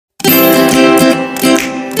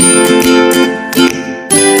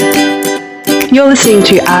You're listening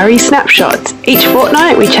to RE Snapshots. Each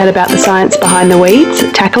fortnight we chat about the science behind the weeds,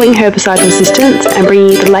 tackling herbicide resistance and bringing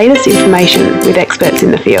you the latest information with experts in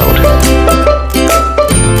the field.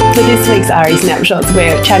 For this week's RE Snapshots,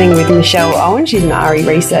 we're chatting with Michelle Owen. She's an RE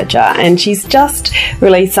researcher and she's just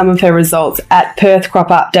released some of her results at Perth Crop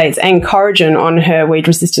Updates and Corrigan on her weed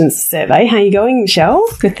resistance survey. How are you going, Michelle?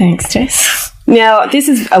 Good, thanks, Jess. Now, this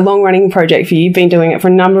is a long-running project for you. You've been doing it for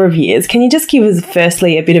a number of years. Can you just give us,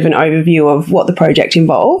 firstly, a bit of an overview of what the project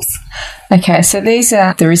involves? Okay, so these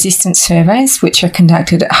are the resistance surveys, which are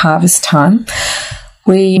conducted at harvest time.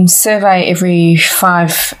 We survey every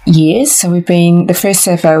 5 years. So the first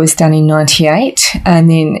survey was done in 98 and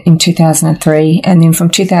then in 2003. And then from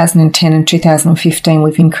 2010 and 2015,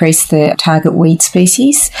 we've increased the target weed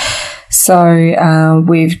species. So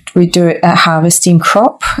we do it at harvest in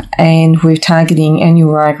crop, and we're targeting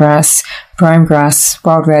annual ryegrass, brome grass,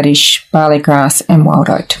 wild radish, barley grass and wild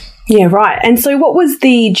oat. Yeah, right. And so what was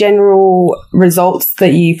the general results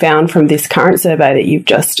that you found from this current survey that you've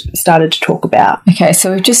just started to talk about? Okay,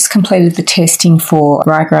 so we've just completed the testing for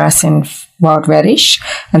ryegrass and wild radish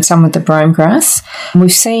and some of the brome grass.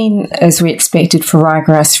 We've seen, as we expected for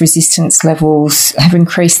ryegrass, resistance levels have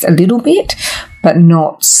increased a little bit, but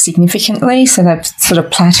not significantly. So they've sort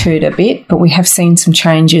of plateaued a bit, but we have seen some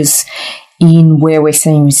changes in where we're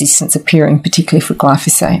seeing resistance appearing, particularly for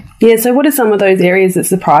glyphosate. Yeah, so what are some of those areas that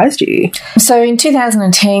surprised you? So in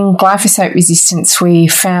 2010, glyphosate resistance, we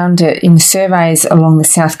found it in surveys along the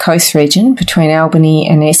South Coast region between Albany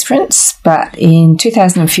and Esperance, but in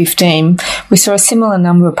 2015, we saw a similar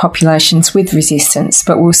number of populations with resistance,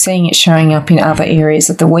 but we were seeing it showing up in other areas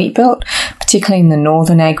of the wheat belt, particularly in the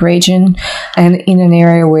northern ag region, and in an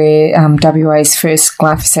area where WA's first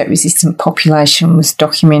glyphosate-resistant population was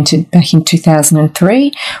documented back in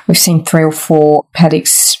 2003. We've seen 3 or 4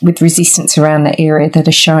 paddocks with resistance around the area that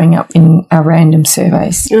are showing up in our random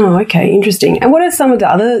surveys. Oh, okay, interesting. And what are some of the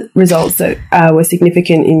other results that were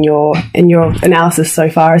significant in your analysis so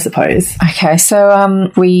far, I suppose? Okay, so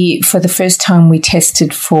for the first time we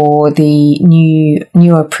tested for the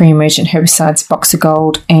newer pre-emergent herbicides Boxer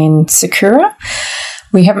Gold and Sakura.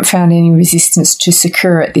 We haven't found any resistance to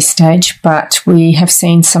Sakura at this stage, but we have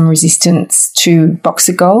seen some resistance to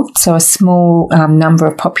Boxer Gold. So a small number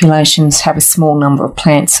of populations have a small number of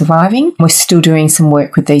plants surviving. We're still doing some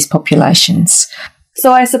work with these populations.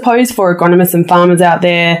 So I suppose for agronomists and farmers out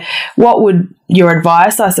there, what would your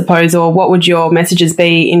advice, I suppose, or what would your messages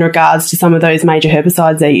be in regards to some of those major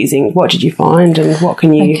herbicides they're using? What did you find and what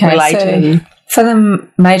can you relate to them? For the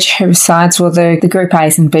major herbicides, well, the group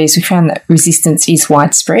A's and B's, we found that resistance is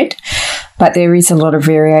widespread, but there is a lot of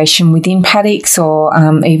variation within paddocks or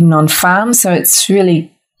even on farms, so it's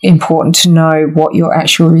really important to know what your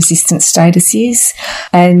actual resistance status is.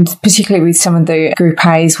 And particularly with some of the group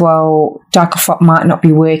A's, while diclofop might not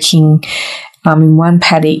be working in one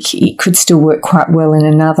paddock, it could still work quite well in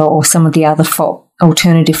another, or some of the other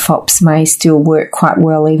alternative fops may still work quite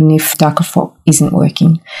well even if diclofop isn't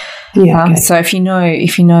working. Yeah, okay. So if you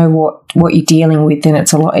know what you're dealing with, then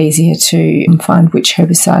it's a lot easier to find which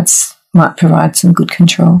herbicides might provide some good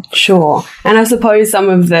control. Sure. And I suppose some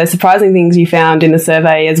of the surprising things you found in the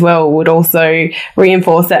survey as well would also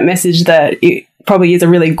reinforce that message that it probably is a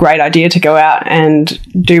really great idea to go out and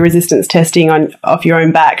do resistance testing off your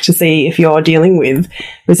own back to see if you're dealing with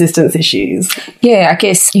resistance issues. Yeah, I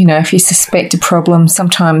guess, if you suspect a problem,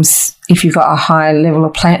 sometimes if you've got a high level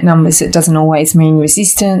of plant numbers, it doesn't always mean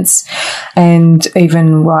resistance. And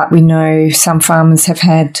even we know some farmers have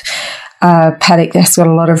had paddock that's got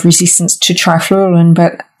a lot of resistance to trifluralin,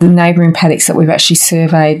 but the neighbouring paddocks that we've actually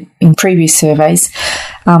surveyed in previous surveys,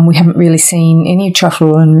 we haven't really seen any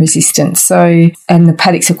trifluralin resistance. So, and the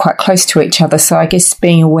paddocks are quite close to each other. So I guess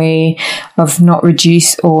being aware of not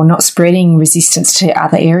spreading resistance to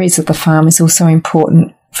other areas of the farm is also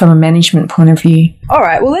important from a management point of view. All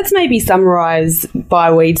right, well, let's maybe summarise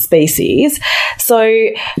by weed species. So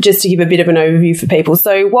just to give a bit of an overview for people,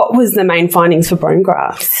 so what was the main findings for brome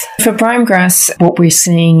grass? For brome grass, what we're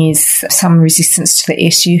seeing is some resistance to the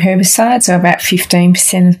SU herbicide, so about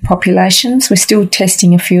 15% of populations. We're still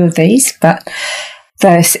testing a few of these, but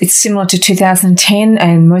it's similar to 2010,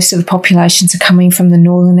 and most of the populations are coming from the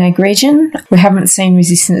northern ag region. We haven't seen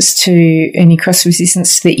any cross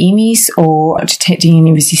resistance to the EMIs or detecting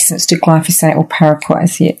any resistance to glyphosate or paraquat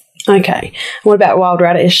as yet. Okay. What about wild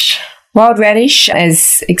radish? Wild radish,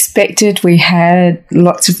 as expected, we had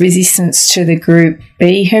lots of resistance to the group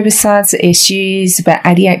B herbicides, the SUs, about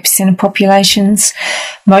 88% of populations.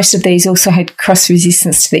 Most of these also had cross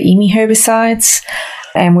resistance to the EMI herbicides.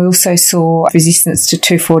 And we also saw resistance to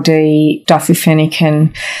 2,4-D, diflufenic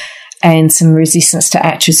and and some resistance to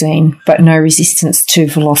atrazine, but no resistance to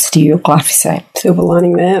velocity or glyphosate. Silver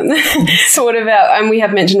lining there. So what about, and we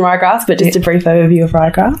have mentioned ryegrass, but just a brief overview of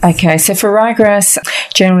ryegrass. Okay, so for ryegrass,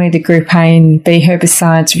 generally the group A and B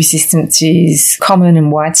herbicides resistance is common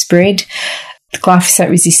and widespread. The glyphosate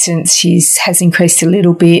resistance has increased a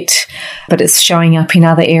little bit, but it's showing up in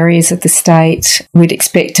other areas of the state. We'd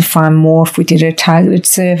expect to find more if we did a targeted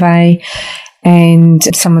survey. And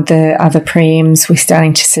some of the other preems, we're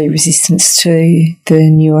starting to see resistance to the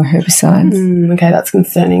newer herbicides. Okay, that's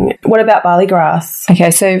concerning. What about barley grass?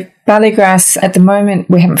 Okay, so barley grass, at the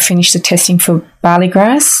moment, we haven't finished the testing for barley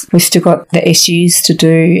grass. We've still got the SUs to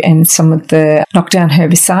do and some of the knockdown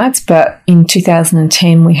herbicides, but in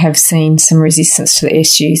 2010, we have seen some resistance to the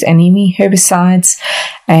SUs and IMI herbicides,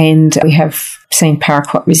 and we have seen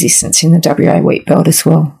paraquat resistance in the WA wheat belt as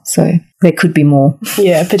well. So there could be more.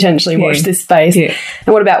 Yeah, potentially watch this space. Yeah.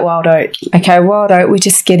 And what about wild oat? Okay, wild oat, we're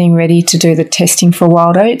just getting ready to do the testing for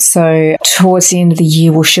wild oat. So towards the end of the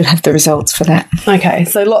year, we should have the results for that. Okay,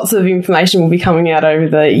 so lots of information will be coming out over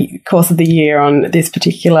the course of the year on this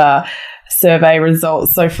particular survey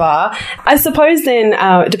results so far. I suppose then,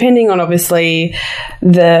 depending on obviously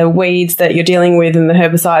the weeds that you're dealing with and the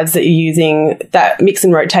herbicides that you're using, that mix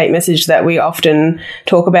and rotate message that we often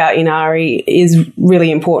talk about in ARI is really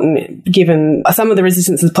important, given some of the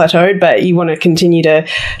resistance has plateaued, but you want to continue to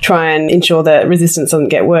try and ensure that resistance doesn't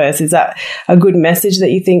get worse. Is that a good message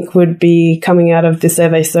that you think would be coming out of the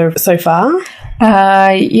survey so far?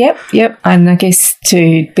 Yep. And I guess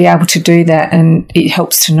to be able to do that, and it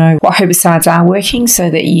helps to know what herbicides are working so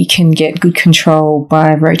that you can get good control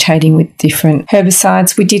by rotating with different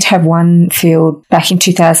herbicides. We did have one field back in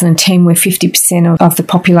 2010 where 50% of the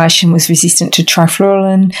population was resistant to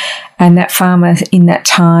trifluralin, and that farmer in that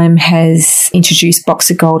time has introduced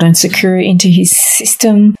Boxer Gold and Sakura into his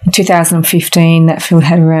system. In 2015, that field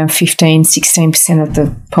had around 16% of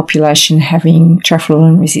the population having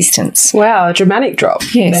trifluralin resistance. Wow, a dramatic drop.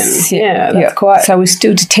 Yes. Yeah, that's quite... So we're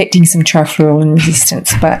still detecting some trifluralin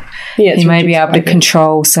resistance, but you may be able to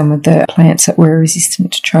control some of the plants that were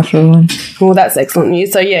resistant to trifluralin. Well, that's excellent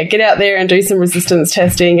news. So yeah, get out there and do some resistance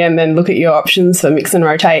testing and then look at your options for mix and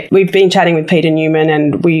rotate. We've been chatting with Peter Newman,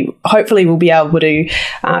 and we hopefully will be able to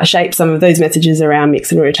shape some of those messages around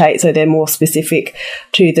mix and rotate so they're more specific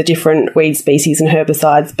to the different weed species and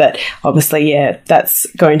herbicides. But obviously, yeah, that's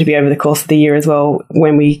going to be over the course of the year as well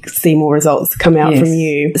when we see more results come out from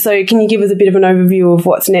you. So can you give us a bit of an overview of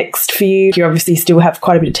what's next for you? You obviously still have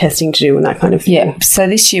quite a bit of testing to do and that kind of thing. Yeah, so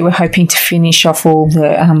this year we're hoping to finish off all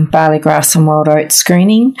the barley grass and wild oat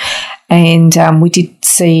screening. And we did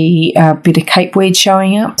see a bit of capeweed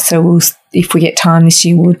showing up. So if we get time this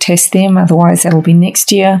year, we'll test them. Otherwise, that'll be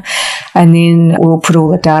next year. And then we'll put all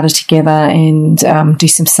the data together and do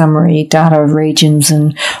some summary data of regions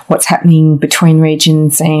and what's happening between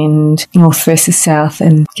regions and north versus south,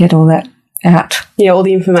 and get all that out. Yeah, all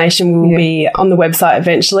the information will be on the website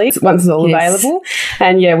eventually once it's all available.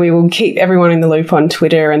 And yeah, we will keep everyone in the loop on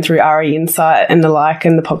Twitter and through RE Insight and the like,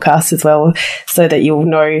 and the podcast as well, so that you'll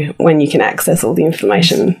know when you can access all the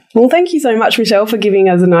information. Well, thank you so much, Michelle, for giving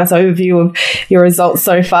us a nice overview of your results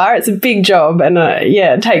so far. It's a big job, and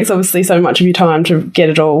it takes obviously so much of your time to get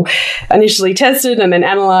it all initially tested and then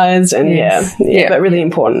analysed, and but really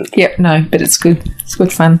important. Yep, no, but it's good. It's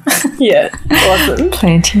good fun. Yeah, awesome.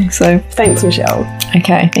 Planting, so thanks, Michelle.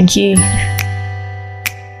 Okay, thank you.